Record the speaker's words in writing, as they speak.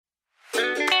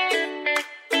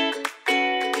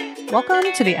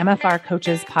Welcome to the MFR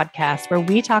Coaches Podcast, where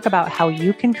we talk about how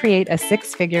you can create a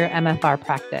six-figure MFR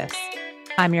practice.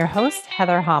 I'm your host,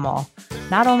 Heather Hommel.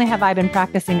 Not only have I been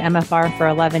practicing MFR for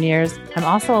 11 years, I'm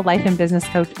also a life and business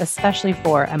coach, especially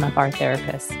for MFR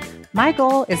therapists. My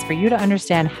goal is for you to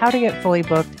understand how to get fully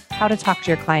booked, how to talk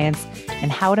to your clients, and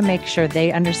how to make sure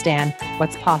they understand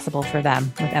what's possible for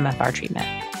them with MFR treatment.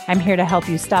 I'm here to help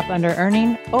you stop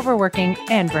under-earning, overworking,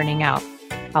 and burning out.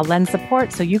 I'll lend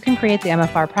support so you can create the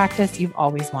MFR practice you've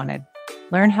always wanted.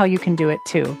 Learn how you can do it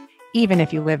too, even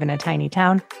if you live in a tiny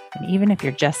town, and even if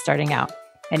you're just starting out,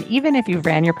 and even if you've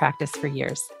ran your practice for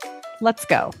years. Let's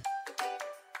go.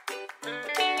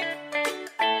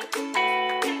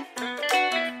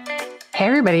 Hey,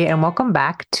 everybody, and welcome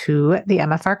back to the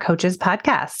MFR Coaches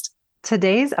Podcast.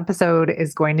 Today's episode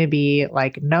is going to be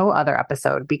like no other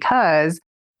episode because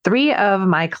three of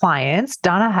my clients,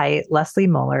 Donna Height, Leslie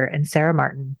Muller, and Sara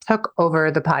Martin, took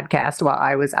over the podcast while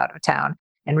I was out of town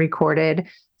and recorded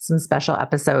some special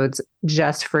episodes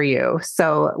just for you.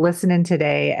 So listen in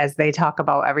today as they talk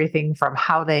about everything from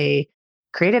how they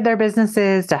created their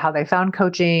businesses to how they found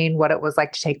coaching, what it was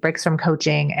like to take breaks from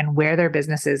coaching, and where their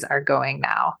businesses are going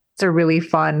now. It's a really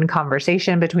fun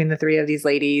conversation between the three of these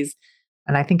ladies.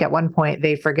 And I think at one point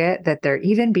they forget that they're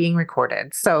even being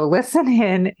recorded. So listen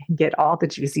in and get all the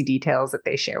juicy details that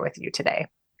they share with you today.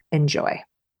 Enjoy.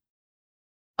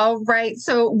 All right.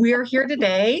 So we're here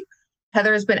today.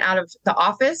 Heather has been out of the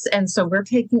office. And so we're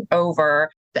taking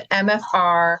over the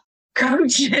MFR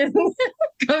Coaches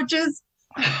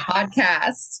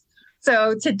Podcast.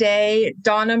 So today,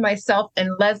 Donna, myself,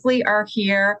 and Leslie are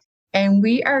here. And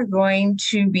we are going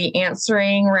to be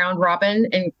answering round robin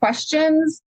and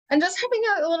questions and just having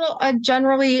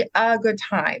generally a good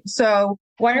time. So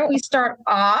why don't we start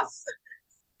off?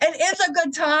 It is a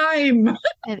good time.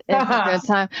 It is a good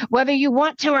time. Whether you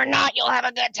want to or not, you'll have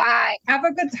a good time. Have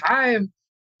a good time.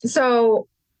 So,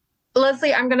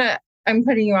 Leslie, I'm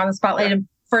putting you on the spotlight.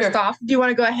 First off, do you want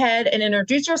to go ahead and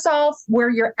introduce yourself, where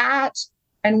you're at,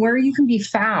 and where you can be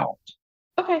found?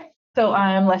 Okay. So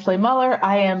I'm Leslie Muller.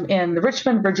 I am in the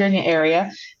Richmond, Virginia area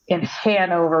in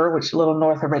Hanover, which is a little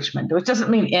north of Richmond, which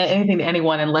doesn't mean anything to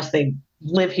anyone unless they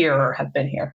live here or have been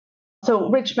here. So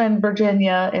Richmond,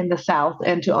 Virginia in the South,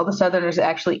 and to all the Southerners, it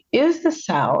actually is the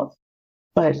South,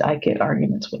 but I get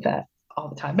arguments with that all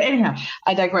the time. But anyhow,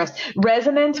 I digress.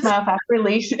 Resonant Myofascial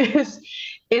Release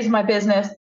is my business.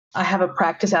 I have a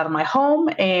practice out of my home,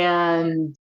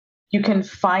 and you can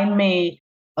find me.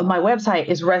 My website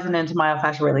is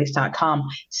resonantmyofascialrelease.com.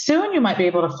 Soon you might be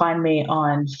able to find me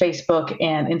on Facebook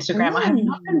and Instagram. I have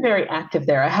not been very active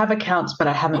there. I have accounts, but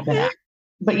I haven't been active.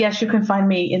 But yes, you can find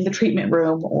me in the treatment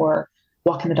room or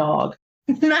walking the dog.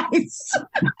 Nice.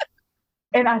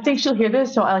 And I think she'll hear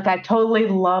this. So I totally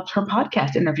loved her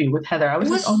podcast interview with Heather. It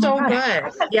was so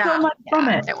good. Yeah. So much from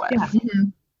it. It was. Yeah. Mm-hmm.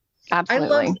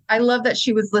 Absolutely. I love that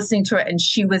she was listening to it and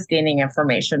she was gaining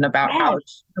information about how to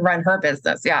run her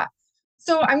business. Yeah.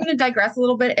 So I'm going to digress a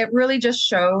little bit. It really just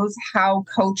shows how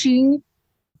coaching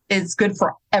is good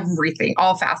for everything,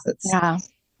 all facets. Yeah.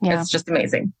 It's just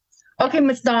amazing. Okay,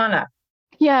 Miss Donna.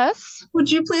 Yes.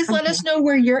 Would you please let us know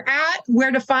where you're at,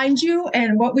 where to find you,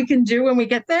 and what we can do when we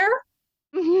get there?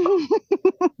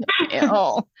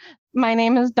 My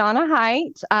name is Donna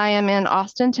Height. I am in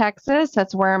Austin, Texas.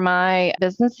 That's where my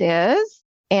business is.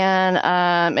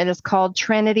 And it is called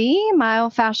Trinity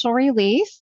Myofascial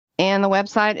Release. And the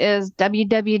website is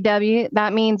www.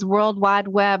 That means World Wide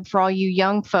Web for all you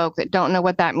young folk that don't know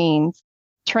what that means.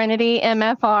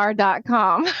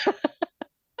 TrinityMFR.com.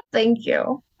 Thank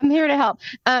you. I'm here to help.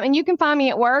 And you can find me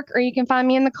at work or you can find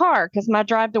me in the car because my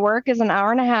drive to work is an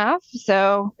hour and a half.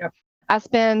 So I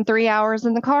spend 3 hours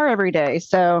in the car every day.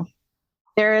 So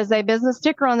there is a business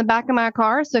sticker on the back of my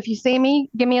car. So if you see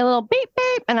me, give me a little beep,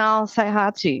 beep, and I'll say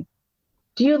hi to you.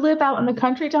 Do you live out in the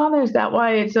country, Donna? Is that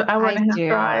why it's an hour and a half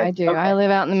drive? I do. Okay. I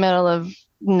live out in the middle of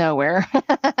nowhere.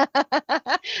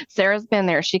 Sarah's been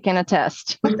there. She can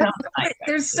attest.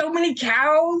 There's so many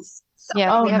cows.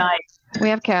 Yeah. Nice. We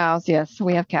have cows. Yes,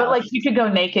 we have cows. But you could go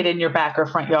naked in your back or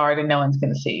front yard and no one's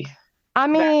going to see. I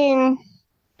mean,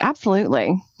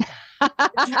 absolutely.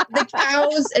 The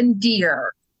cows and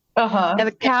deer. Uh-huh. Yeah,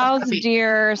 the cows,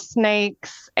 deer,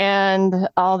 snakes, and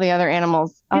all the other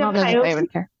animals. I don't know if they would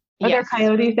care. Are there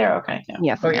coyotes there? Okay. Yeah.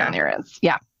 Yes, there is.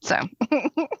 Yeah. So,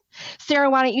 Sara,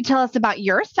 why don't you tell us about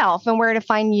yourself and where to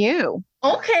find you?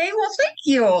 Okay. Well, thank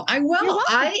you.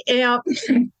 I am,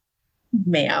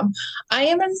 ma'am, I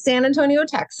am in San Antonio,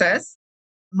 Texas.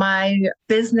 My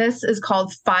business is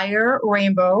called Fire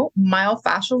Rainbow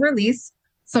Myofascial Release.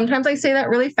 Sometimes I say that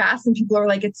really fast and people are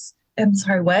like, I'm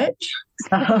sorry, what?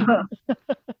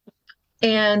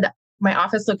 And My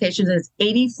office location is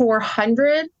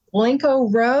 8400 Blanco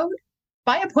Road,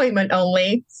 by appointment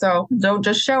only. So don't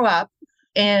just show up.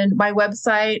 And my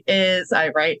website is, I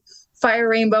write,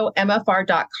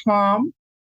 firerainbowmfr.com.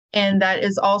 And that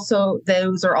is also,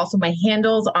 those are also my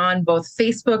handles on both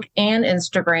Facebook and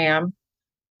Instagram.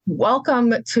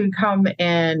 Welcome to come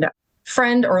and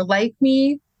friend or like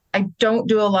me. I don't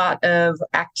do a lot of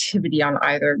activity on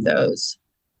either of those.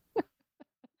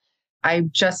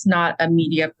 I'm just not a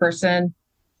media person.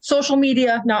 Social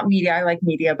media, not media. I like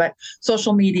media, but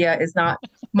social media is not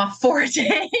my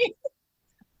forte.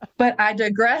 But I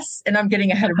digress, and I'm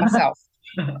getting ahead of myself.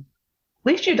 At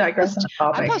least you digress on I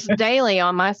topic. post daily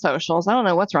on my socials. I don't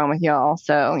know what's wrong with y'all.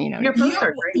 So, Your posts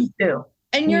are great too.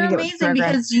 And you're amazing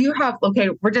because you have, okay,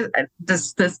 we're just,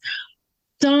 this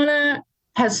Donna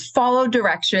has followed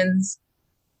directions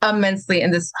immensely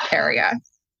in this area.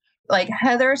 Like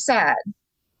Heather said,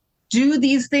 do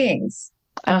these things.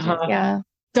 Yeah.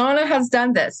 Donna has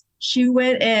done this. She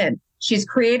went in, she's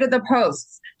created the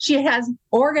posts. She has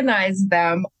organized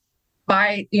them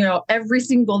by, every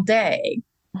single day.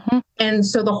 Mm-hmm. And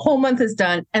so the whole month is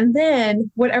done. And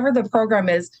then whatever the program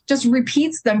is, just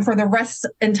repeats them for the rest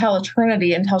until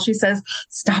eternity, until she says,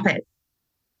 stop it.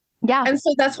 Yeah. And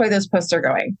so that's why those posts are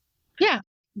going. Yeah.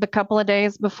 The couple of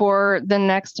days before the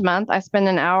next month, I spend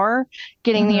an hour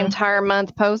getting the entire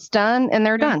month post done, and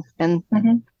they're done. And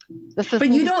the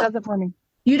system just does it for me.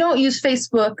 You don't use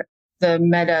Facebook, the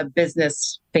Meta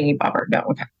business thingy bobber. No.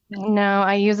 Okay. No,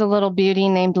 I use a little beauty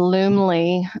named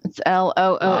Loomly. It's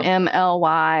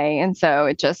Loomly. And so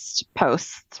it just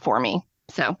posts for me.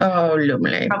 So. Oh,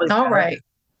 Loomly. All right.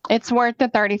 It's worth the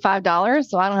 $35,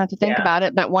 so I don't have to think about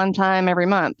it, but one time every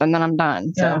month, and then I'm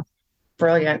done. So. Yeah.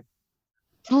 Brilliant.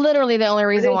 It's literally the only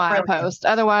reason why I post.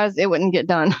 Otherwise, it wouldn't get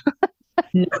done.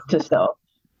 Note to self.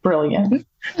 Brilliant.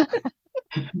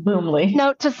 Loomly.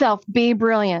 Note to self, be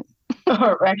brilliant.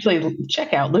 Or actually,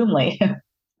 check out Loomly.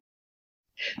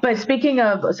 But speaking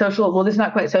of social, well, this is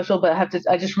not quite social, but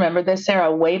I just remember this,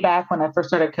 Sarah, way back when I first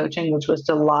started coaching, which was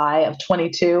July of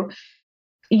 22.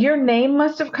 Your name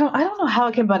must have come. I don't know how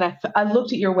it came, but I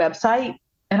looked at your website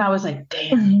and I was like,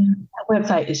 damn, that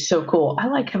website is so cool.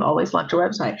 Have always loved your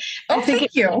website. Oh,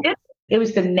 thank you. It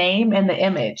was the name and the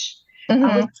image. I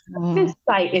was like, this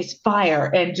site is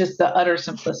fire, and just the utter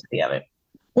simplicity of it.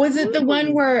 Was it the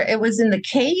one where it was in the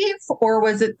cave, or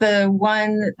was it the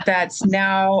one that's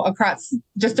now across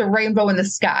just a rainbow in the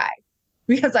sky?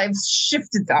 Because I've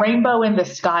shifted that. Rainbow in the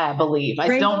sky, I believe.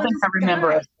 I don't think I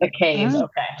remember a cave.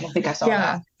 Okay. I don't think I saw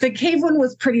that. The cave one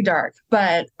was pretty dark,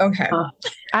 but okay.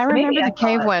 I remember the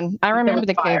cave one.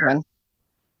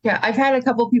 Yeah, I've had a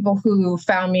couple people who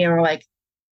found me and were like,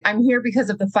 I'm here because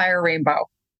of the fire rainbow.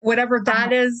 Whatever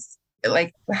that is,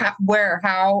 like where,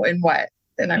 how, and what.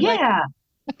 And I'm like,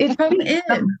 it's come in.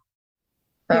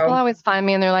 People always find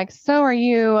me and they're like, so are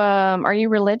you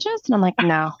religious? And I'm like,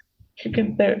 no.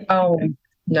 Oh,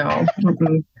 no.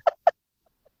 Mm-mm.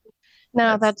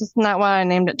 No, that's just not why I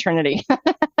named it Trinity.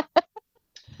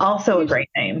 Also a great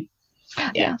name.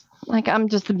 Yeah. Like I'm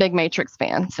just a big Matrix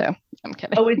fan, so I'm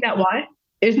kidding. Oh, is that why?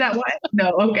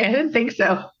 No, okay. I didn't think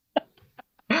so.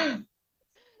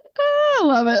 I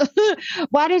love it.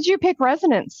 Why did you pick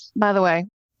resonance, by the way?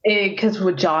 Because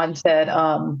what John said,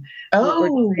 we're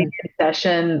doing in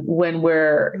session when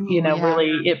we're,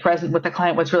 really at present with the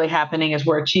client, what's really happening is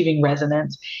we're achieving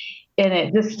resonance. And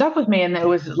it just stuck with me. And it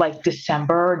was like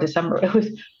December.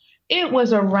 It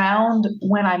was around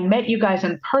when I met you guys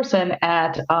in person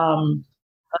at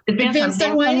Advanced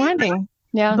Unwinding.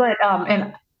 Yeah. But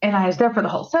and I was there for the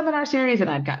whole seminar series, and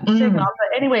I'd gotten sick and all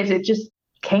that. Anyways, it just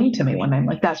came to me one day. I'm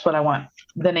like, that's what I want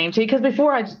the name to be. Because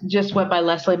before I just went by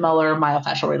Leslie Muller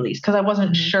Myofascial Release, because I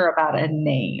wasn't sure about a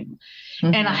name.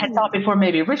 And I had thought before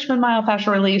maybe Richmond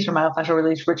Myofascial Release or Myofascial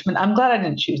Release Richmond. I'm glad I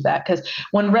didn't choose that, because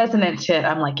when resonance hit,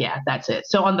 I'm like, yeah, that's it.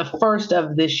 So on the 1st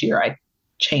of this year, I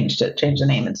changed the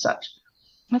name and such.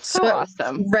 That's so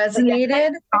awesome.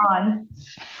 Resonated on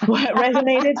what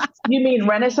resonated? You mean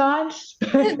Renaissance?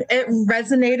 It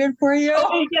resonated for you?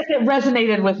 Oh, yes, it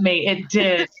resonated with me. It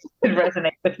did. It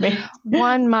resonated with me.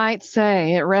 One might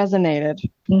say it resonated.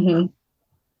 I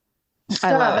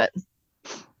love it.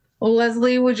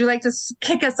 Leslie, would you like to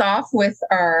kick us off with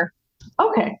our?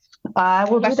 Okay, I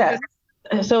will do that.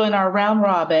 So in our round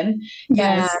robin,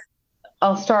 yes.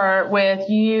 I'll start with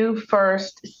you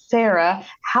first, Sarah.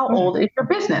 How old is your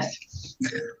business?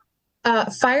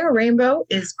 Fire Rainbow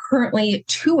is currently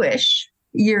 2-ish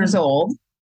years old.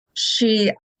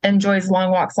 She enjoys long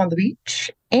walks on the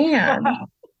beach, and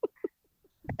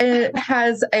it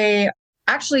has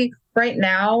actually right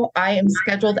now I am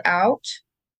scheduled out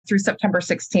through September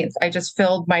 16th. I just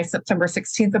filled my September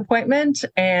 16th appointment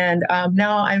and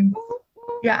now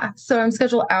so I'm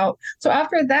scheduled out. So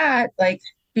after that, like,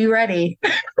 be ready.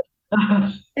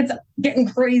 It's getting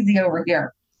crazy over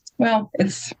here. Well,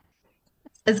 it's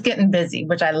getting busy,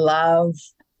 which I love.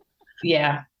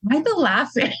 Yeah. Why the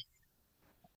laughing?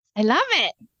 I love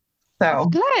it. So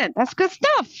Good. That's good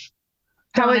stuff.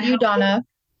 how about you, Donna?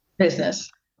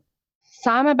 Business.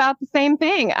 So I'm about the same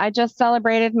thing. I just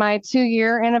celebrated my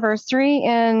 2-year anniversary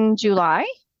in July.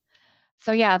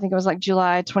 So yeah, I think it was like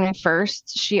July 21st.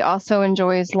 She also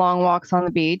enjoys long walks on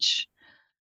the beach.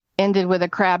 Ended with a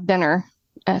crab dinner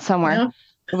somewhere. Yeah.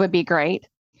 It would be great.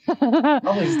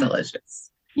 Always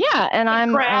delicious. Yeah, and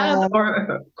I'm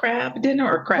crab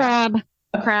dinner or crab?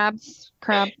 Crabs.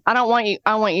 I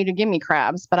want you to give me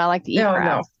crabs, but I like to eat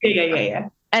crabs. No. Yeah.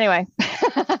 Anyway.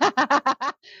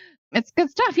 It's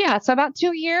good stuff. Yeah. So about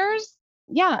 2 years.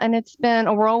 Yeah. And it's been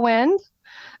a whirlwind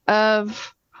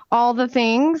of all the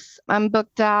things. I'm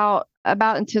booked out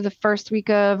about into the first week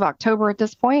of October at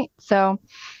this point. So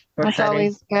that's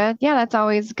always good. Yeah, that's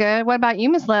always good. What about you,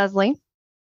 Miss Leslie?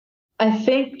 I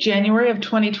think January of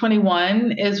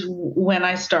 2021 is when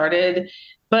I started,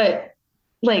 but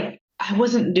like I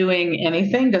wasn't doing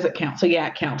anything. Does it count? So yeah,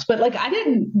 it counts. But like I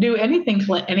didn't do anything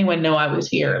to let anyone know I was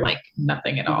here, like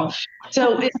nothing at all.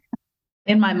 So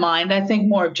in my mind, I think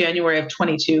more of January of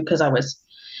 22 because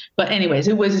but anyways,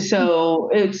 it's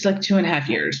like 2.5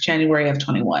 years, January of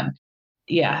 21.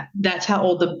 Yeah, that's how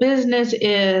old the business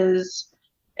is.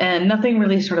 And nothing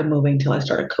really started moving till I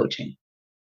started coaching.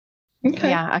 Okay.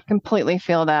 Yeah, I completely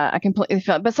feel that.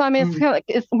 But so I mean, it's kind of like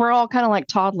we're all kind of like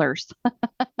toddlers.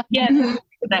 Yeah,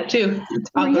 that too.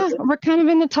 Yeah, we're kind of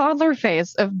in the toddler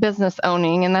phase of business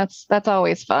owning, and that's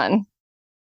always fun.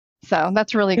 So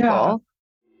that's really cool.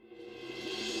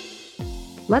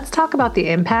 Let's talk about the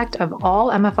impact of all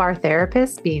MFR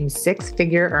therapists being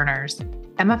 6-figure earners.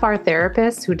 MFR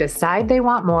therapists who decide they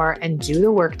want more and do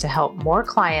the work to help more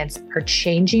clients are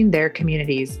changing their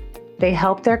communities. They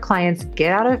help their clients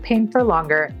get out of pain for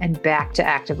longer and back to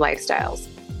active lifestyles.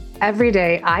 Every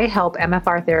day, I help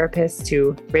MFR therapists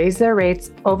to raise their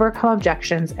rates, overcome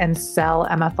objections, and sell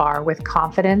MFR with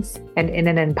confidence and in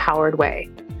an empowered way.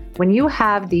 When you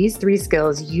have these 3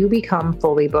 skills, you become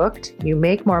fully booked, you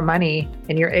make more money,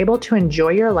 and you're able to enjoy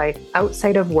your life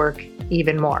outside of work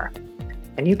even more.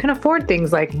 And you can afford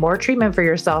things like more treatment for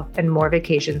yourself and more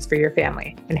vacations for your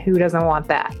family. And who doesn't want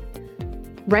that?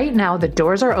 Right now, the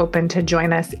doors are open to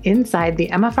join us inside the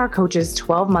MFR Coaches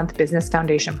 12-month Business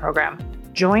Foundation program.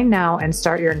 Join now and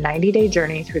start your 90-day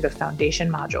journey through the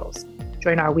foundation modules.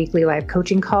 Join our weekly live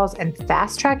coaching calls and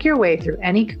fast track your way through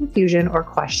any confusion or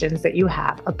questions that you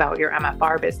have about your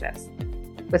MFR business.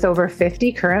 With over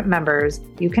 50 current members,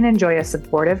 you can enjoy a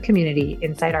supportive community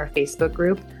inside our Facebook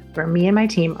group where me and my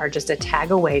team are just a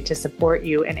tag away to support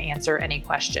you and answer any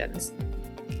questions.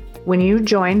 When you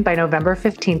join by November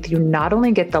 15th, you not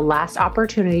only get the last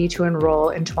opportunity to enroll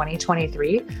in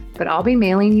 2023, but I'll be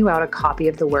mailing you out a copy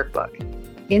of the workbook.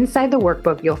 Inside the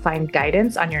workbook, you'll find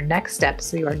guidance on your next steps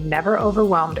so you are never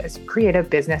overwhelmed as you create a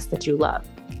business that you love.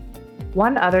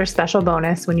 One other special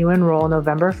bonus when you enroll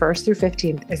November 1st through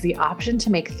 15th is the option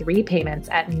to make 3 payments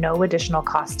at no additional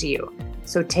cost to you.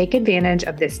 So take advantage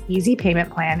of this easy payment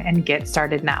plan and get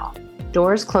started now.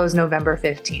 Doors close November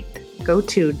 15th. Go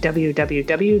to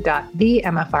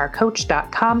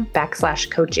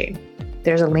www.themfrcoach.com/coaching.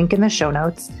 There's a link in the show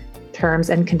notes. Terms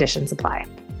and conditions apply.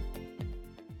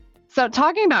 So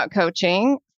talking about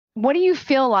coaching, what do you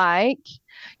feel like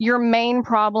your main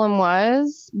problem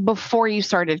was before you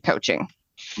started coaching?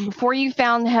 Before you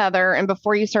found Heather and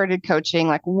before you started coaching,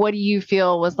 like what do you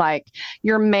feel was like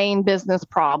your main business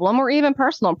problem or even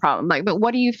personal problem? But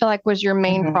what do you feel like was your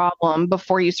main problem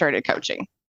before you started coaching?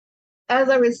 As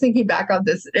I was thinking back on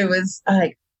this, it was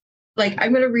like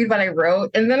I'm going to read what I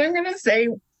wrote and then I'm going to say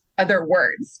other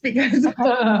words because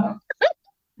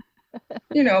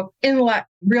in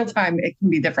real time, it can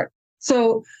be different.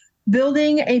 So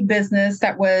building a business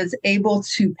that was able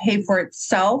to pay for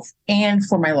itself and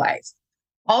for my life.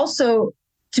 Also,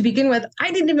 to begin with,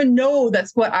 I didn't even know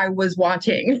that's what I was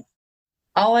wanting.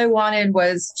 All I wanted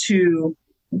was to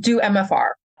do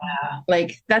MFR.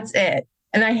 Like, that's it.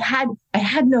 And I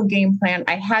had no game plan.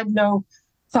 I had no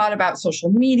thought about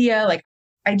social media. Like,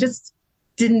 I just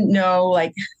didn't know,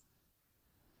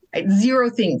 zero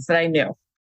things that I knew.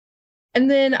 And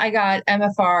then I got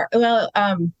MFR. Well,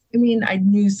 I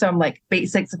knew some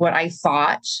basics of what I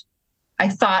thought. I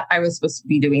thought I was supposed to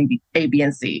be doing A, B,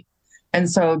 and C. And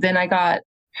so then I got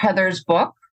Heather's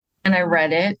book and I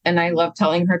read it. And I love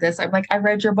telling her this. I'm like, I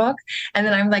read your book. And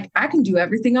then I'm like, I can do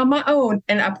everything on my own.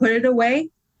 And I put it away.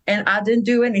 and I didn't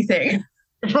do anything.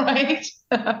 Right.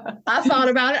 I thought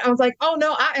about it. I was like, oh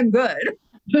no, I am good.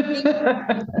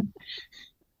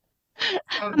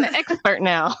 I'm the expert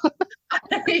now.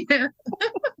 Yeah.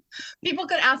 People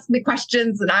could ask me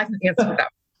questions and I can answer them.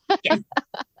 Yes.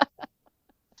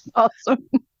 Awesome.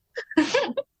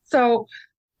 So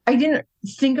I didn't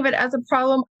think of it as a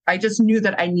problem. I just knew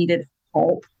that I needed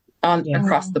help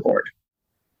across the board.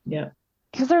 Yeah.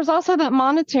 Because there's also that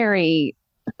monetary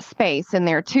space in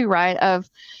there too, right?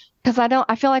 Because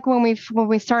I feel like when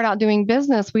we start out doing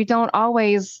business, we don't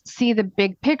always see the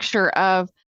big picture of,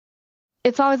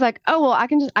 it's always like, oh, well, I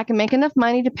can make enough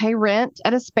money to pay rent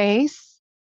at a space.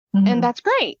 Mm-hmm. And that's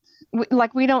great.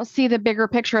 We don't see the bigger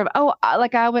picture of, oh,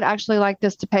 I would actually like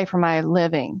this to pay for my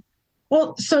living.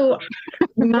 Well, so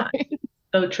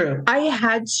so true. I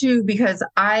had to, because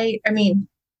I mean,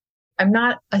 I'm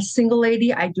not a single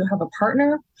lady. I do have a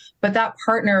partner, but that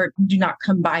partner do not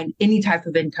combine any type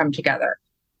of income together.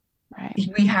 Right.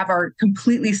 We have our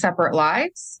completely separate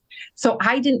lives. So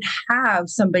I didn't have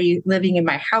somebody living in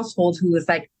my household who was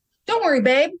like, don't worry,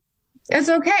 babe, it's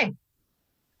okay.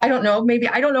 I don't know. Maybe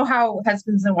I don't know how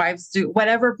husbands and wives do,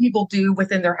 whatever people do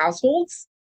within their households.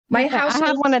 My household, I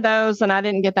had one of those and I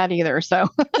didn't get that either. So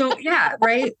yeah,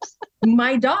 right.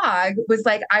 My dog was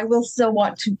like, I will still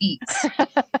want to eat.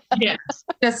 Yes.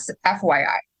 Just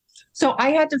FYI. So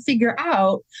I had to figure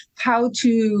out how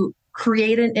to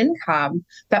create an income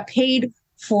that paid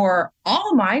for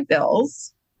all my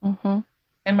bills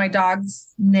and my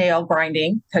dog's nail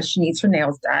grinding because she needs her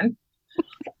nails done,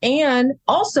 and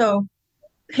also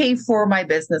pay for my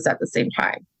business at the same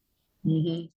time.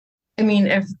 Mm-hmm. I mean,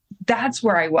 if that's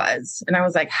where I was, and I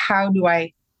was like, I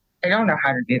don't know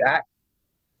how to do that.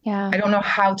 yeah, I don't know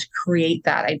how to create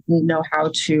that. I didn't know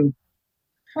how to.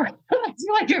 I'm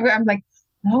like,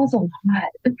 that was a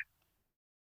lot.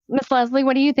 Miss Leslie,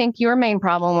 what do you think your main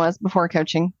problem was before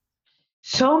coaching?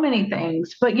 So many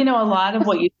things, but a lot of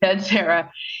what you said,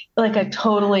 Sarah, like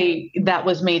that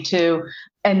was me too.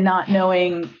 And not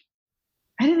knowing,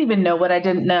 I didn't even know what I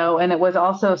didn't know. And it was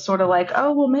also sort of like,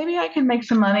 oh, well, maybe I can make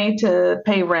some money to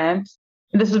pay rent.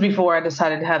 And this was before I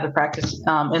decided to have the practice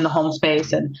in the home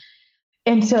space.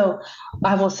 And so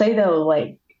I will say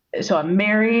though, so I'm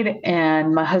married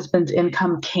and my husband's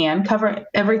income can cover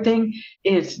everything.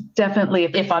 It's definitely,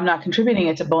 if I'm not contributing,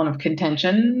 it's a bone of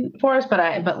contention for us. But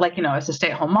as a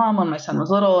stay-at-home mom when my son was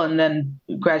little and then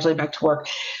gradually back to work.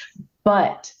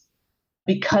 But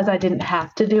because I didn't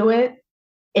have to do it,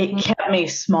 it kept me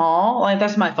small. Like,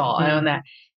 that's my fault. I own that.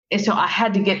 And so I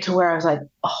had to get to where I was like,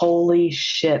 holy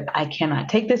shit, I cannot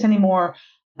take this anymore.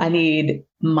 I need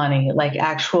money, like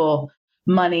actual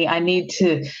money. I need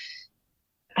to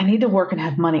work and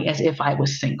have money as if I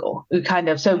was single, kind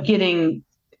of. So getting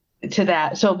to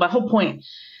that. So my whole point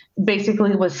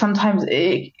basically was sometimes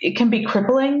it can be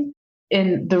crippling.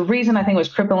 And the reason I think it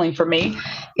was crippling for me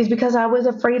is because I was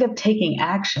afraid of taking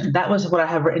action. That was what I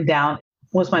have written down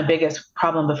was my biggest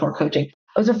problem before coaching.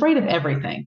 I was afraid of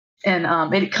everything. And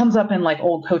it comes up in like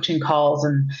old coaching calls.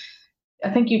 And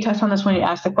I think you touched on this when you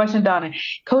asked the question, Donna.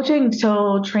 Coaching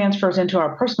so transfers into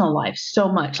our personal life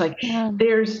so much.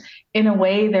 There's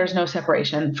no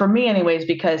separation for me anyways,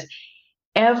 because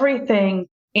everything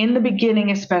in the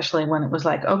beginning, especially when it was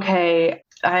like, okay,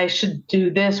 I should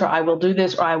do this, or I will do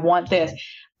this, or I want this,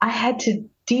 I had to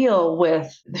deal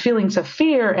with the feelings of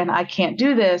fear and I can't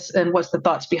do this and what's the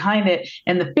thoughts behind it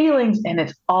and the feelings, and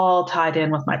it's all tied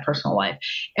in with my personal life.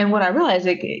 And what I realized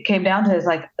it came down to is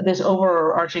like this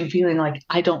overarching feeling like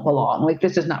I don't belong, like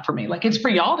this is not for me, like it's for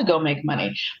y'all to go make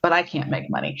money, but I can't make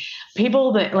money.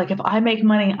 People that like, if I make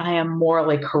money, I am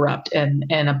morally corrupt and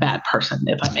a bad person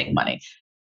if I make money.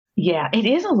 Yeah, it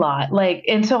is a lot.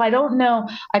 And so I don't know,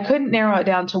 I couldn't narrow it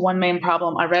down to one main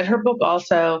problem. I read her book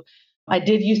also. I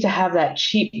did used to have that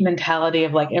cheap mentality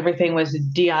of like everything was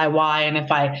DIY. And if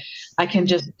I can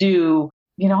just do,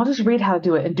 I'll just read how to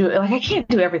do it and do it. Like I can't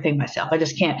do everything myself. I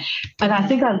just can't. And I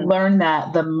think I learned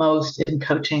that the most in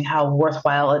coaching, how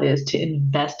worthwhile it is to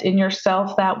invest in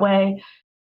yourself that way.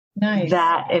 Nice.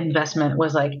 That investment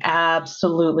was like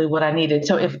absolutely what I needed.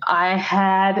 So if I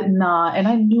had not, and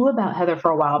I knew about Heather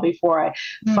for a while before I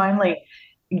finally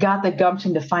got the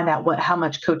gumption to find out how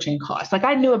much coaching costs. Like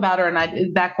I knew about her,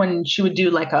 and back when she would do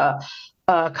like a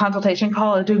consultation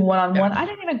call or doing one-on-one, I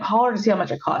didn't even call her to see how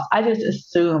much it cost. I just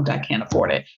assumed I can't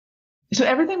afford it. So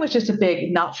everything was just a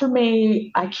big, not for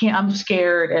me. I can't, I'm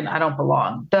scared and I don't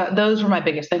belong. Those were my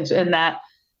biggest things. And that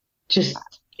just,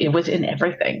 it was in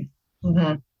everything.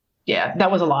 Mm-hmm. Yeah, that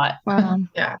was a lot. Wow.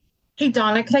 Yeah. Hey,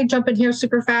 Donna, can I jump in here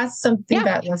super fast? Something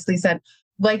that Leslie said,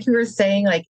 like you were saying,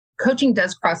 like coaching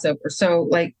does cross over. So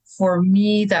like for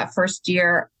me, that first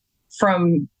year,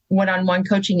 from one-on-one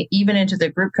coaching, even into the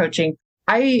group coaching,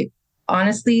 I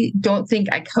honestly don't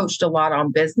think I coached a lot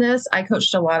on business. I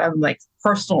coached a lot on like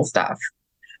personal stuff.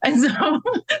 And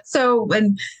so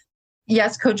when,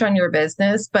 yes, coach on your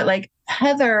business, but like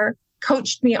Heather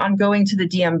coached me on going to the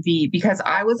DMV because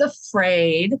I was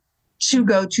afraid to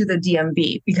go to the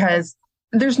DMV because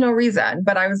there's no reason,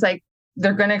 but I was like,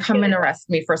 they're going to come and arrest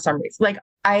me for some reason. Like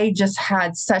I just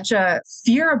had such a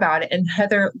fear about it. And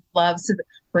Heather loves to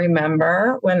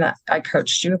remember when I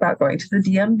coached you about going to the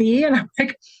DMV, and I'm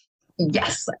like,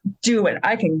 yes, do it.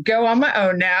 I can go on my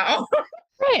own now.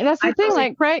 Right. And that's the thing,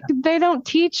 like, right. They don't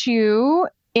teach you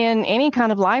in any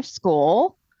kind of life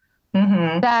school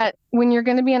that when you're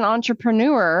going to be an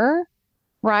entrepreneur,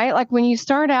 right? Like when you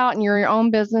start out and you're your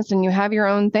own business and you have your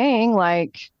own thing,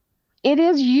 like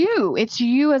it's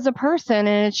you as a person,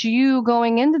 and it's you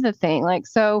going into the thing. Like,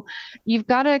 so you've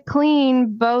got to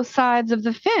clean both sides of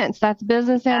the fence. That's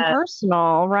business and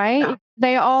personal, right? Yeah.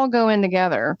 They all go in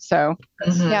together. So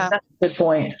yeah, that's a good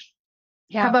point.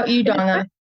 Yeah. How about you, Donna?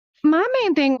 My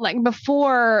main thing, like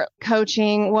before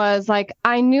coaching, was like,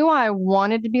 I knew I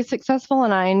wanted to be successful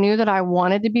and I knew that I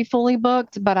wanted to be fully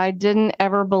booked, but I didn't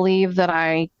ever believe that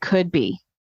I could be,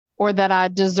 or that I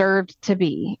deserved to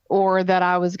be, or that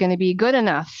I was going to be good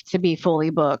enough to be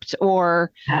fully booked,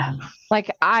 or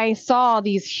like I saw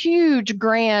these huge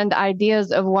grand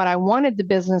ideas of what I wanted the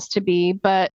business to be,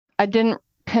 but I didn't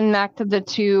connect the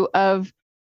two of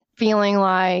feeling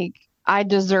like I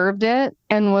deserved it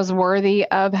and was worthy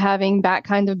of having that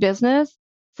kind of business.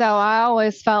 So I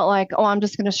always felt like, oh, I'm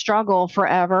just going to struggle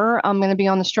forever. I'm going to be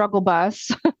on the struggle bus,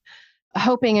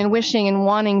 hoping and wishing and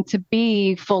wanting to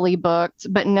be fully booked,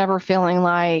 but never feeling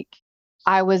like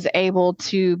I was able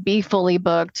to be fully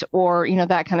booked, or, you know,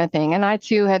 that kind of thing. And I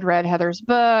too had read Heather's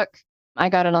book. I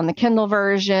got it on the Kindle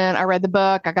version. I read the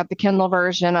book. I got the Kindle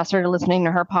version. I started listening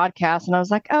to her podcast, and I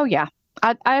was like, oh yeah,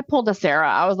 I pulled a Sara.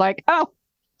 I was like, oh,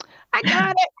 I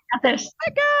got it. I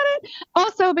got it.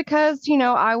 Also because, you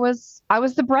know, I was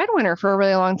the breadwinner for a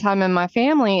really long time in my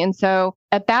family. And so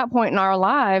at that point in our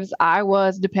lives, I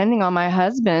was depending on my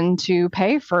husband to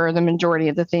pay for the majority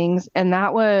of the things. And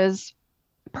that was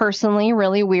personally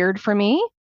really weird for me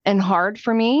and hard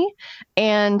for me.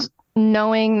 And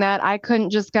knowing that I couldn't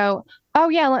just go, oh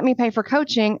yeah, let me pay for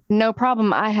coaching. No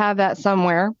problem. I have that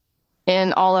somewhere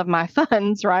in all of my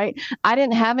funds, right? I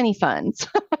didn't have any funds.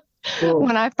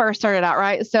 When I first started out,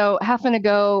 right? So having to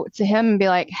go to him and be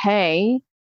like, hey,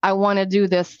 I want to do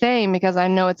this thing because I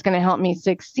know it's going to help me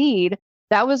succeed.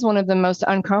 That was one of the most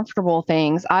uncomfortable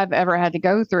things I've ever had to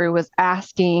go through, was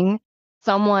asking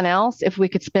someone else if we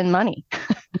could spend money.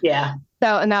 Yeah.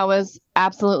 And that was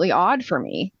absolutely odd for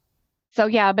me. So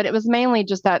yeah, but it was mainly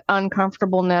just that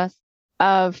uncomfortableness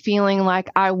of feeling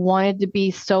like I wanted to be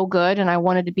so good and I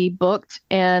wanted to be booked,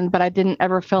 but I didn't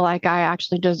ever feel like I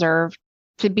actually deserved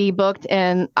to be booked.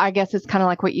 And I guess it's kind of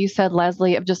like what you said,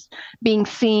 Leslie, of just being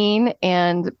seen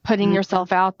and putting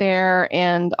yourself out there,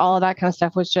 and all of that kind of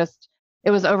stuff it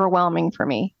was overwhelming for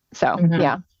me. So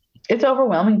yeah. It's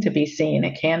overwhelming to be seen.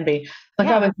 It can be. Like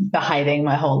I was hiding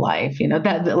my whole life, you know,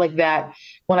 that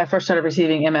when I first started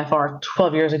receiving MFR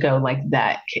 12 years ago,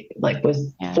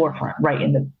 was forefront right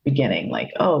in the beginning.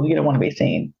 Like, oh, you don't want to be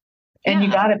seen. And you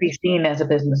got to be seen as a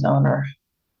business owner.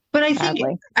 But I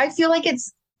feel like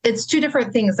it's two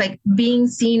different things, like being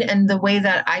seen and the way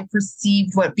that I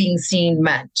perceived what being seen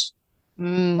meant.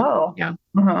 Oh, yeah.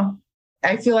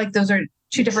 I feel like those are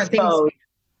two different things.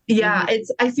 Yeah,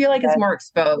 I feel like it's more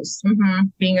exposed.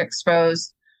 Being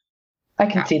exposed. I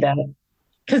can see that.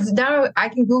 Because now I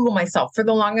can Google myself. For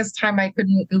the longest time, I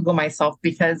couldn't Google myself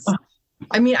because,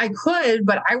 I mean, I could,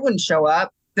 but I wouldn't show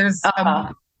up. There's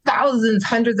thousands,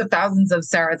 hundreds of thousands of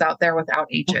Saras out there without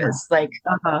H's,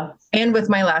 and with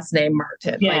my last name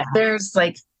Martin. Yeah. Like there's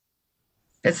like,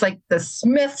 it's like the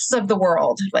Smiths of the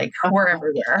world. Like we're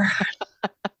everywhere.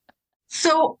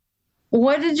 So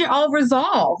what did you all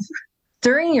resolve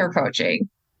during your coaching?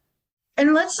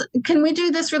 And can we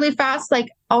do this really fast? Like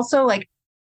also like,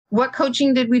 what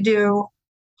coaching did we do?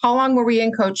 How long were we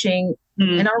in coaching?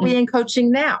 And are we in coaching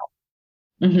now?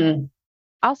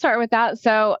 I'll start with that.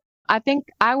 So I think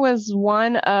I was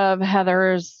one of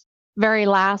Heather's very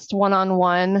last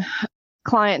one-on-one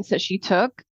clients that she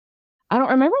took. I don't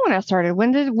remember when I started.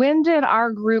 When did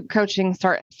our group coaching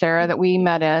start, Sara, that we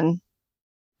met in?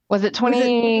 Was it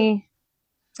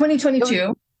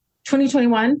 2022?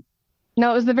 2021?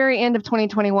 No, it was the very end of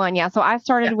 2021. Yeah. So I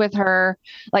started with her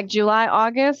like July,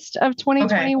 August of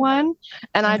 2021.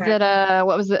 And I did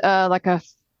like a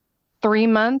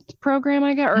 3-month program,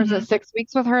 I guess, or is it 6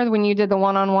 weeks with her? When you did the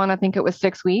one-on-one, I think it was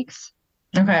 6 weeks.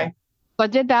 Okay. I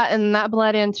did that, and that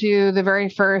bled into the very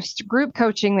first group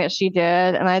coaching that she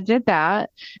did. And I did that.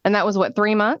 And that was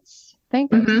 3 months? I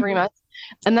think it was 3 months.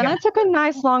 And then I took a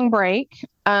nice long break.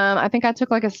 I think I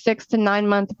took like a 6 to 9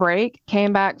 month break,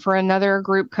 came back for another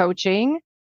group coaching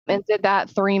and did that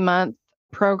 3-month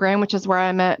program, which is where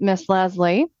I met Miss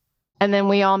Leslie. And then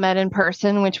we all met in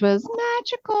person, which was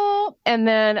magical. And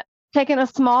then taking a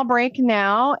small break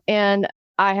now. And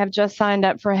I have just signed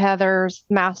up for Heather's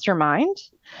mastermind.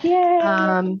 Yay.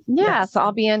 So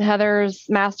I'll be in Heather's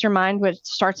mastermind, which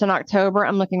starts in October.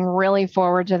 I'm looking really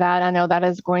forward to that. I know that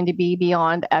is going to be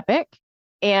beyond epic.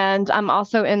 And I'm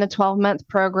also in the 12-month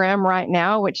program right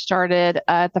now, which started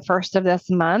at the first of this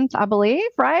month, I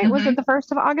believe, right? Was it the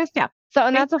 1st of August? Yeah. So,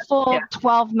 and that's a full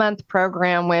 12-month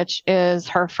program, which is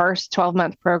her first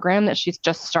 12-month program that she's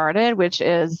just started, which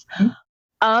is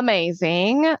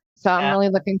amazing. So I'm really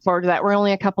looking forward to that. We're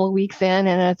only a couple of weeks in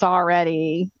and it's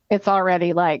already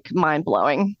like mind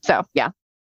blowing. So yeah.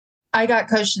 I got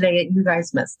coached today and you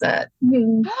guys missed it.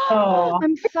 Oh,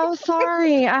 I'm so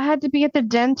sorry. I had to be at the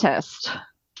dentist.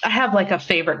 I have like a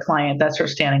favorite client. That's her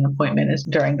standing appointment is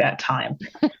during that time.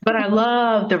 But I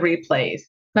love the replays.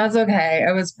 That's okay.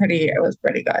 It was pretty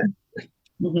good.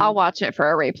 I'll watch it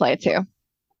for a replay too.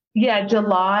 Yeah,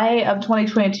 July of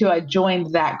 2022, I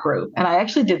joined that group and I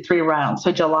actually did 3 rounds.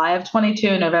 So July of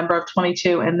 22, November of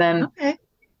 22, and then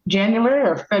January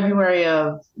or February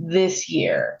of this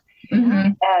year.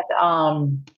 And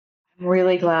I'm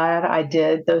really glad I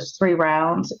did those 3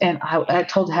 rounds. And I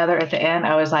told Heather at the end,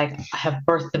 I was like, I have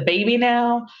birthed the baby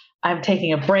now. I'm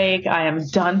taking a break. I am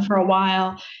done for a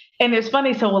while. And it's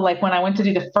funny. So like when I went to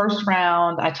do the first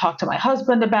round, I talked to my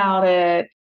husband about it.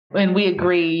 And we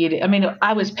agreed. I mean,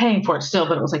 I was paying for it still,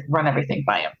 but it was like run everything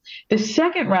by him. The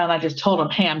second round, I just told him,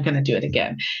 hey, I'm going to do it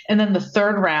again. And then the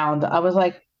third round, I was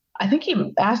like, I think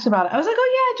he asked about it. I was like,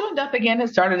 oh yeah, I joined up again. It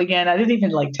started again. I didn't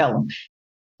even like tell him.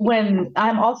 When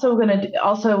I'm also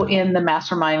in the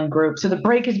mastermind group. So the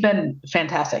break has been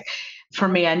fantastic for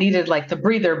me. I needed like the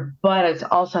breather, but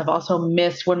I've also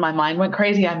missed when my mind went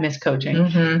crazy. I miss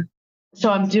coaching. So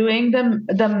I'm doing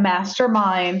the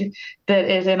mastermind that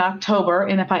is in October.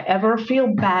 And if I ever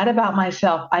feel bad about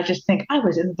myself, I just think I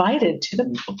was invited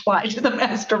to apply to the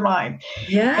mastermind.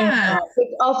 Yeah. And, it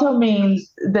also means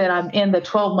that I'm in the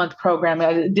 12-month program.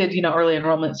 I did, early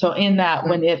enrollment. So in that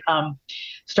when it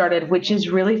started, which is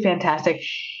really fantastic.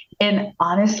 And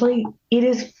honestly, it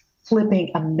is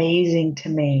flipping amazing to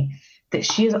me that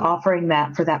she is offering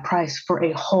that for that price for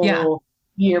a whole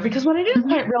year, because what I didn't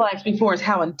quite realize before is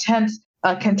how intense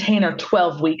a container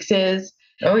 12 weeks is.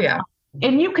 Oh yeah.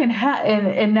 And you can have,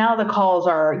 and now the calls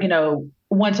are,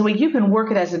 once a week, you can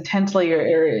work it as intensely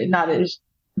or not as,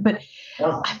 but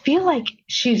I feel like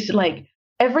she's like,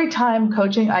 every time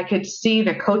coaching, I could see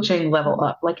the coaching level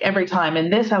up, like every time.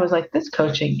 And this, I was like, this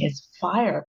coaching is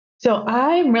fire. So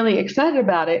I'm really excited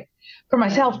about it for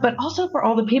myself, but also for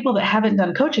all the people that haven't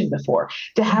done coaching before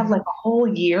to have like a whole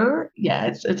year. Yeah,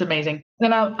 it's amazing.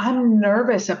 And I'm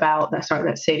nervous about that. Sorry,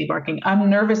 that's Sadie barking. I'm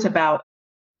nervous about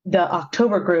the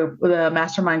October group, the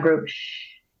mastermind group.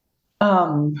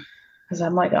 Because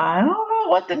I'm like, I don't know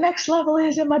what the next level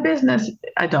is in my business.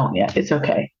 I don't yet. It's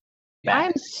okay.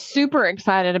 I'm super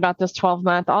excited about this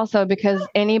 12-month also because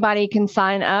anybody can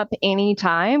sign up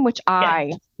anytime, which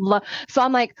I love. So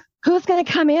I'm like, who's going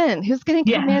to come in? Who's going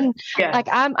to come in? Yeah. Like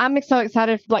I'm so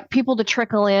excited for like people to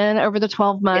trickle in over the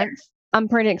 12 months. Yeah. I'm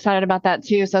pretty excited about that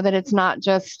too. So that it's not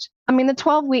just, the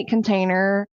 12-week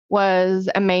container was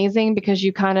amazing because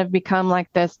you kind of become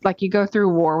like this, like you go through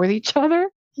war with each other.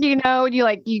 You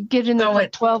get in the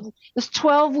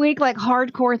 12-week like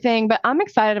hardcore thing, but I'm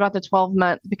excited about the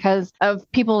 12-month because of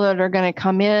people that are going to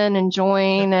come in and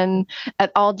join and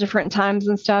at all different times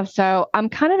and stuff. So I'm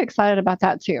kind of excited about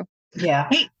that too. Yeah.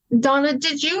 Hey, Donna,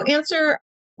 did you answer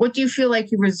what do you feel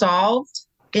like you resolved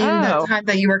in the time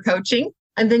that you were coaching?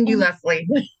 And then you, Leslie.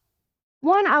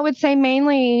 One, I would say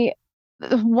mainly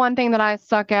one thing that I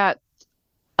suck at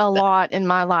a lot in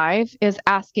my life is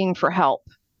asking for help.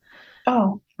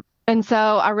 Oh. And so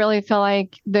I really feel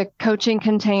like the coaching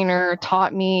container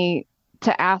taught me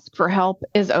to ask for help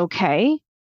is okay.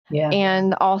 Yeah.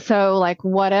 And also like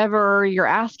whatever you're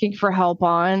asking for help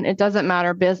on, it doesn't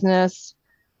matter business,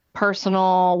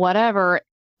 personal, whatever,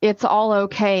 it's all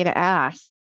okay to ask.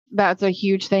 That's a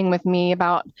huge thing with me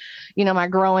about, my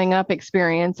growing up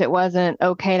experience. It wasn't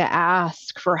okay to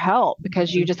ask for help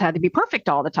because you just had to be perfect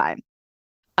all the time.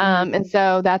 And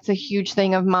so that's a huge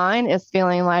thing of mine is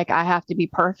feeling like I have to be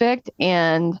perfect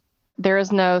and there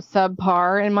is no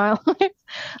subpar in my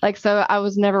life. So I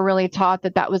was never really taught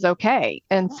that was okay.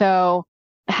 And so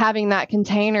having that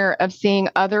container of seeing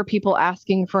other people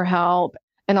asking for help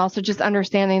And also just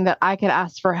understanding that I could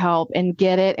ask for help and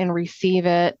get it and receive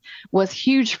it was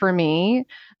huge for me.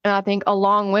 And I think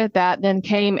along with that, then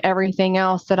came everything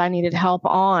else that I needed help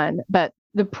on. But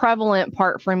the prevalent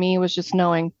part for me was just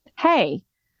knowing, hey,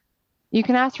 you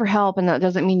can ask for help and that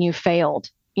doesn't mean you failed.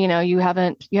 You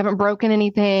haven't broken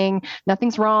anything.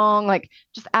 Nothing's wrong. Like,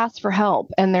 just ask for help.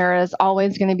 And there is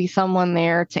always going to be someone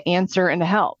there to answer and to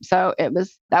help. So that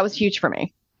was huge for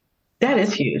me. That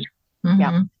is huge. Mm-hmm.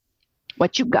 Yeah.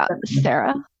 What you got,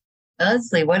 Sara?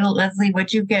 Leslie,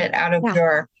 what'd you get out of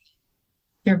your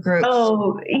groups?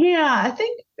 Oh, yeah. I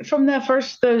think from that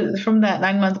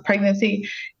 9-month pregnancy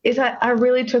is I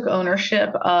really took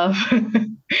ownership of,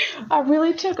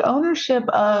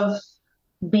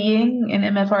 being an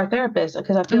MFR therapist,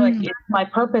 because I feel like it's my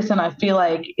purpose and I feel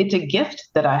like it's a gift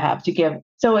that I have to give.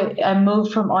 So I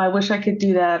moved from, I wish I could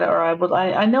do that, or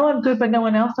I know I'm good, but no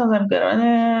one else knows I'm good.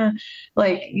 Or,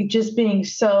 like, just being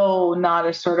so not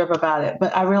assertive about it.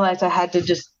 But I realized I had to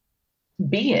just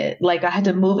be it. Like, I had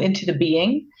to move into the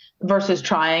being versus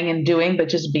trying and doing, but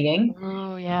just being.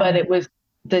 Oh, yeah. But it was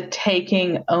the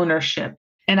taking ownership.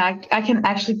 And I can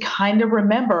actually kind of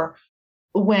remember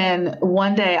when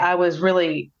one day I was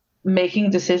really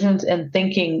making decisions and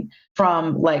thinking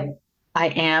from, like, I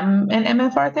am an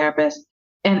MFR therapist,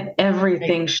 and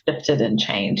everything shifted and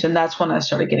changed. And that's when I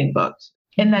started getting booked.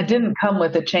 And that didn't come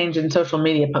with a change in social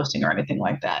media posting or anything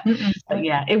like that. But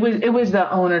yeah, it was the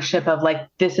ownership of, like,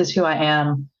 this is who I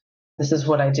am. This is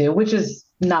what I do, which is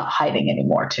not hiding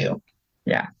anymore too.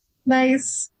 Yeah.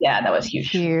 Nice. Yeah, that was huge.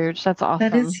 Huge. That's awesome.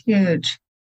 That is huge.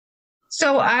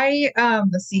 So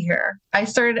let's see here. I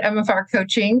started MFR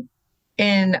coaching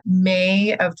in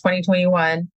May of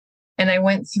 2021, and I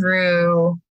went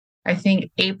through, I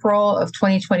think, April of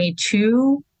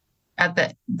 2022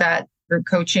 at that group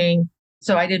coaching.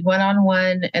 So I did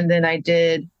one-on-one, and then I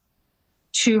did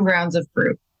 2 rounds of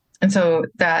group. And so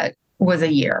that was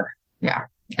a year. Yeah.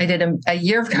 I did a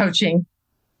year of coaching.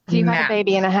 So you had a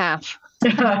baby and a half.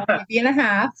 Baby and a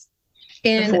half.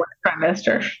 In the 4th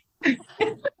trimester.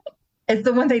 It's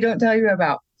the one they don't tell you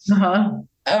about. Uh-huh.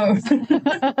 Oh.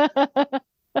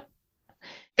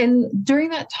 And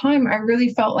during that time, I really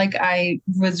felt like I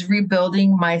was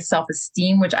rebuilding my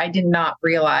self-esteem, which I did not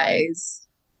realize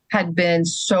had been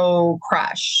so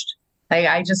crushed. Like,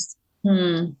 I just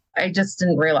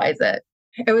didn't realize it.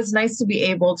 It was nice to be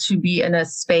able to be in a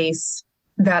space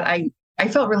that I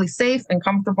felt really safe and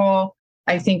comfortable.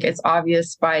 I think it's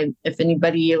obvious if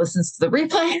anybody listens to the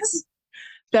replays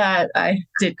that I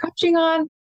did coaching on.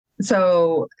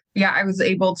 So yeah, I was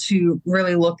able to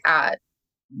really look at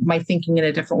my thinking in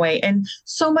a different way. And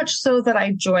so much so that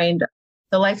I joined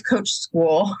the life coach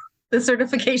school, the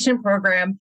certification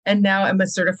program, and now I'm a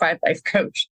certified life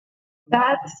coach.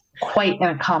 That's quite an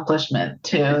accomplishment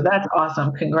too. That's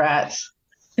awesome. Congrats.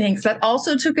 Thanks. That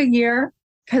also took a year,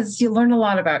 because you learn a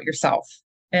lot about yourself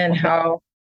and how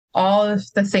all of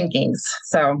the thinkings.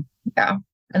 So yeah,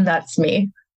 and that's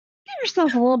me. Give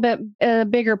yourself a little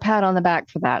bit bigger pat on the back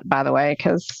for that, by the way,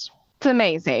 because it's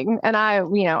amazing. And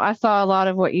I saw a lot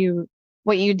of what you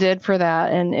did for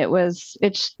that, and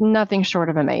it's nothing short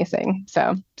of amazing.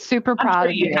 So super proud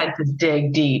of you. You had to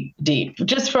dig deep.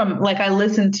 Just from, like, I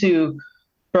listened to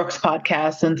Brooke's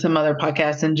podcast and some other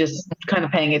podcasts and just kind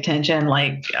of paying attention.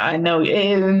 Like, I know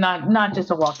it's not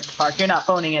just a walk in the park. You're not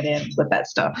phoning it in with that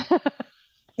stuff.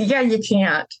 Yeah, you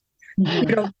can't.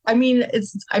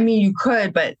 Mm-hmm. You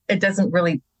could, but it doesn't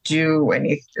really do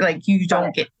anything. Like, you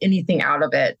don't get anything out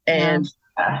of it, and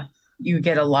you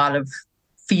get a lot of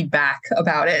feedback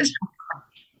about it.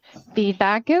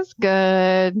 Feedback is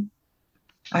good.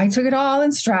 I took it all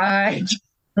in stride.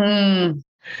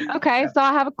 Okay, so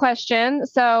I have a question.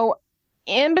 So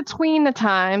in between the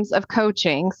times of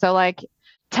coaching, so, like,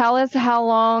 tell us how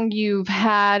long you've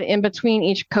had in between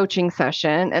each coaching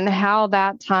session and how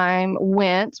that time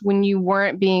went when you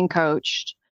weren't being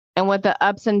coached, and what the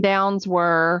ups and downs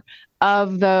were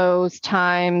of those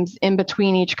times in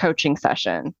between each coaching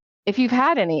session. If you've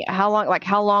had any, how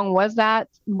long was that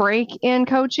break in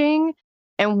coaching,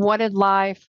 and what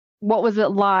was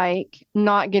it like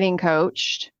not getting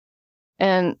coached,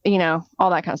 and, all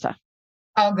that kind of stuff.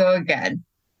 I'll go again.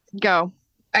 Go.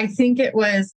 I think it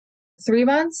was 3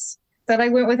 months that I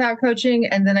went without coaching,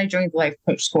 and then I joined the life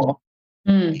coach school.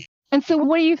 And so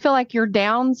what do you feel like your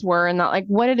downs were in that? Like,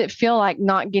 what did it feel like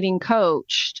not getting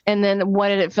coached? And then what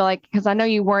did it feel like? Because I know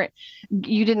you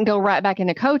didn't go right back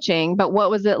into coaching, but what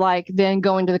was it like then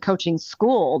going to the coaching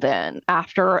school then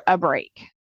after a break?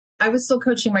 I was still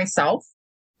coaching myself,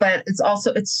 but it's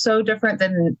so different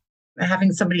than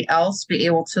having somebody else be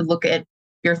able to look at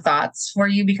your thoughts for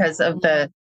you because of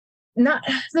the not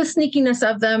the sneakiness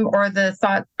of them or the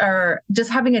thought, or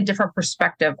just having a different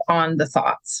perspective on the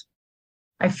thoughts.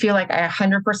 I feel like I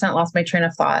 100% lost my train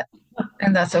of thought,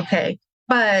 and that's okay.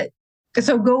 But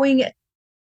so going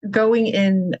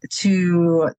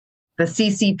into the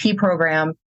CCP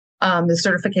program, the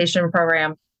certification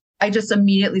program, I just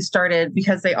immediately started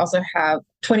because they also have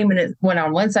 20-minute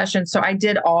one-on-one sessions. So I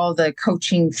did all the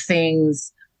coaching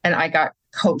things and I got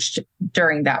coached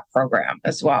during that program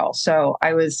as well. So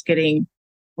I was getting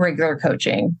regular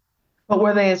coaching. But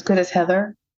were they as good as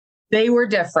Heather? They were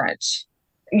different.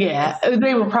 Yeah,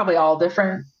 they were probably all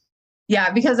different.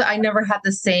 Yeah, because I never had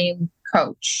the same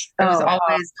coach. It was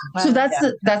always so.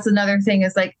 That's another thing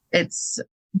is like it's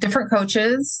different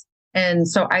coaches, and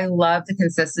so I love the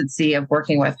consistency of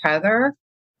working with Heather.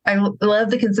 I love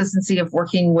the consistency of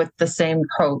working with the same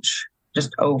coach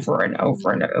just over and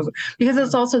over and over, because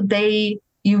it's also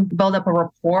you build up a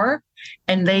rapport,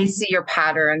 and they see your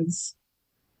patterns.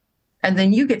 And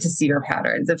then you get to see your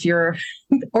patterns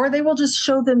or they will just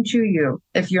show them to you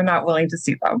if you're not willing to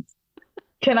see them.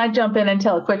 Can I jump in and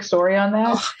tell a quick story on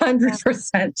that?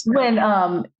 100%. When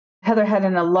Heather had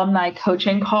an alumni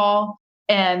coaching call,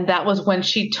 and that was when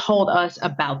she told us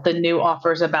about the new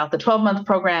offers, about the 12-month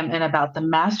program and about the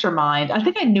mastermind. I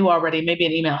think I knew already, maybe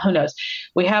an email, who knows?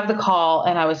 We have the call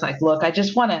and I was like, look, I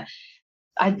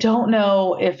don't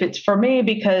know if it's for me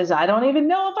because I don't even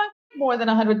know if I'm more than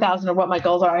 100,000 or what my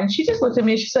goals are. And she just looked at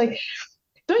me and she's like,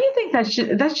 don't you think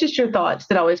that's just your thoughts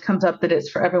that always comes up, that it's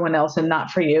for everyone else and not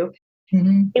for you?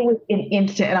 Mm-hmm. It was an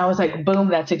instant. And I was like, boom,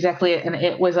 that's exactly it. And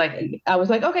it was like, I was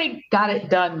like, okay, got it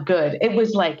done. Good. It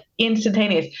was like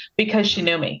instantaneous because she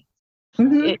knew me.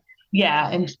 Mm-hmm.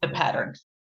 And the patterns.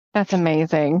 That's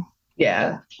amazing.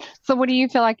 Yeah. So what do you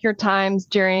feel like your times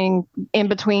in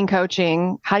between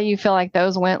coaching, how do you feel like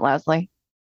those went, Leslie?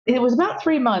 It was about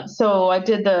 3 months. So I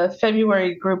did the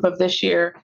February group of this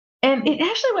year, and it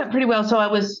actually went pretty well. So I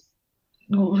was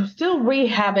still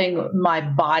rehabbing my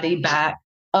body back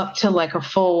up to like a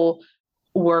full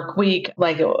work week.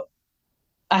 Like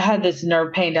I had this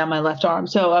nerve pain down my left arm.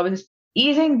 So I was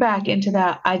easing back into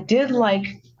that. I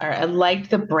liked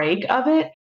the break of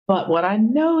it. But what I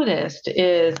noticed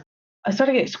is I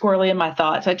started getting squirrely in my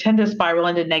thoughts. I tend to spiral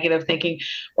into negative thinking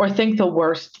or think the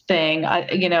worst thing.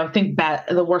 Think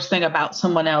the worst thing about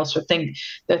someone else, or think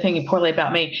they're thinking poorly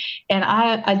about me. And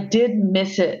I did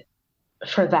miss it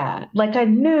for that. Like I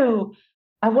knew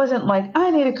I wasn't like, I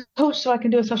need a coach so I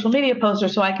can do a social media post or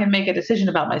so I can make a decision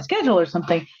about my schedule or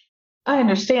something. I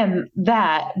understand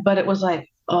that, but it was like,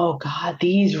 oh God,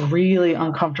 these really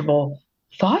uncomfortable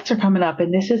thoughts are coming up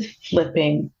and this is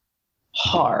flipping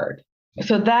hard.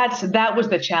 So that was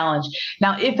the challenge.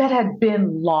 Now, if it had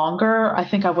been longer, I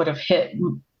think I would have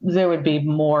there would be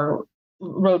more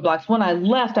roadblocks. When I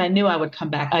left, I knew I would come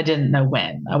back. I didn't know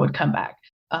when I would come back.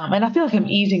 And I feel like I'm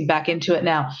easing back into it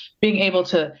now, being able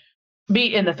to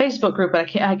be in the Facebook group,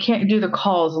 but I can't do the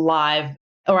calls live,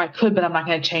 or I could, but I'm not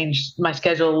going to change my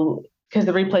schedule because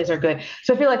the replays are good.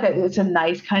 So I feel like it's a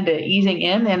nice kind of easing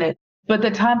in, but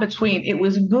the time between, it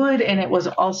was good. And it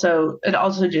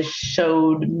also just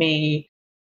showed me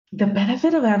the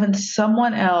benefit of having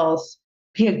someone else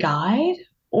be a guide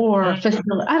or I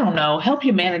don't know, help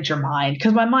you manage your mind.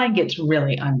 Because my mind gets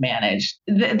really unmanaged.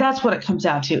 That's what it comes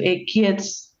down to. It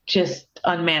gets just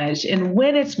unmanaged. And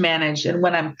when it's managed and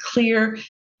when I'm clear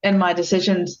in my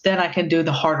decisions, then I can do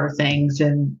the harder things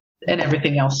and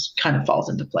everything else kind of falls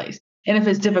into place. And if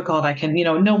it's difficult, I can,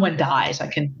 no one dies. I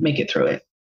can make it through it.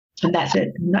 And that's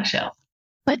it in a nutshell.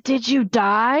 But did you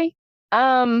die?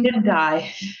 Didn't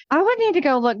die. I would need to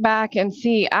go look back and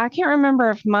see. I can't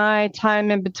remember if my time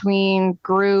in between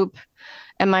group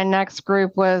and my next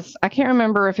group I can't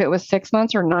remember if it was 6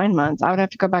 months or 9 months. I would have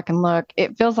to go back and look.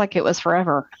 It feels like it was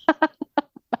forever,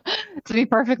 to be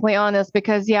perfectly honest,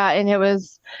 because and it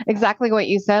was exactly what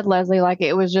you said, Leslie. Like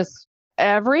it was just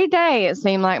every day, it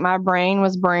seemed like my brain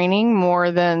was braining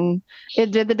more than it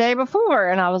did the day before.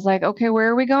 And I was like, okay, where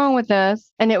are we going with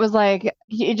this? And it was like,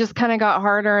 it just kind of got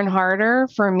harder and harder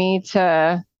for me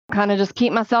to kind of just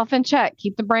keep myself in check,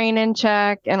 keep the brain in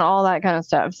check and all that kind of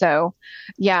stuff. So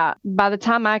by the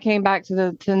time I came back to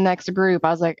the next group,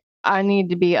 I was like, I need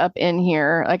to be up in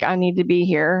here. Like I need to be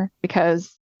here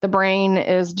because the brain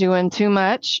is doing too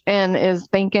much and is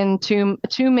thinking too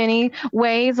many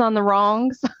ways on the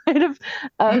wrong side of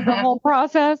the whole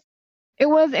process. It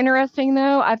was interesting,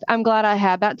 though. I'm glad I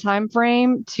had that time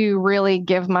frame to really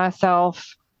give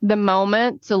myself the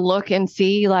moment to look and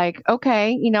see, like,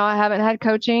 okay, I haven't had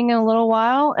coaching in a little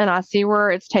while, and I see where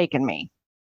it's taken me.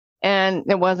 And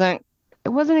it wasn't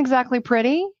exactly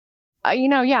pretty.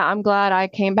 I'm glad I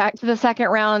came back to the second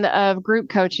round of group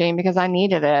coaching because I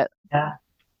needed it. Yeah.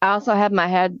 I also have my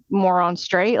head more on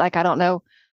straight. Like, I don't know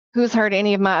who's heard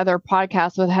any of my other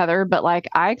podcasts with Heather, but like,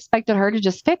 I expected her to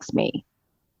just fix me.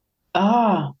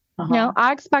 Oh,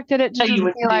 I expected it to So just you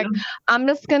would be like, I'm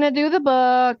just going to do the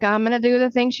book. I'm going to do the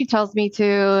thing she tells me to,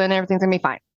 and everything's going to be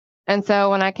fine. And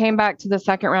so when I came back to the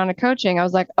second round of coaching, I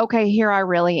was like, okay, here I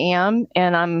really am.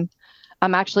 And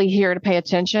I'm actually here to pay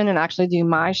attention and actually do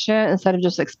my shit instead of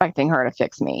just expecting her to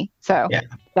fix me. So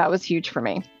that was huge for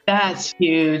me. That's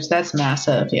huge. That's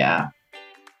massive. Yeah.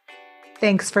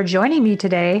 Thanks for joining me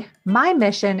today. My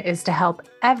mission is to help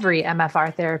every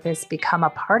MFR therapist become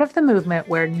a part of the movement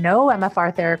where no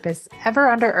MFR therapists ever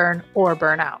under-earn or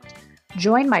burn out.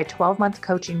 Join my 12-month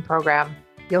coaching program.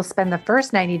 You'll spend the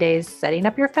first 90 days setting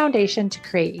up your foundation to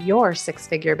create your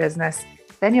six-figure business.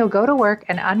 Then you'll go to work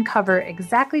and uncover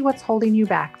exactly what's holding you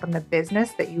back from the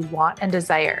business that you want and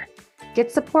desire.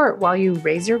 Get support while you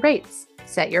raise your rates,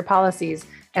 set your policies,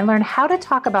 and learn how to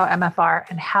talk about MFR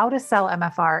and how to sell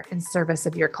MFR in service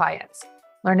of your clients.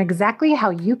 Learn exactly how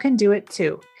you can do it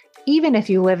too, even if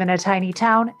you live in a tiny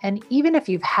town and even if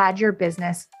you've had your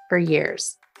business for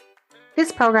years.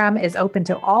 This program is open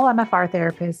to all MFR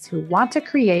therapists who want to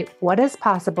create what is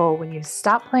possible when you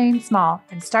stop playing small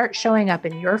and start showing up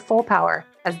in your full power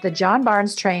as the John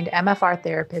Barnes trained MFR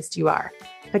therapist you are.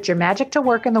 Put your magic to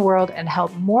work in the world and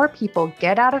help more people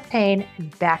get out of pain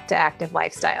and back to active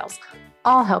lifestyles.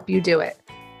 I'll help you do it.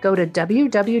 Go to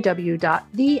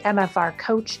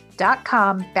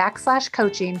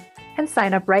www.themfrcoach.com/coaching and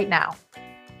sign up right now.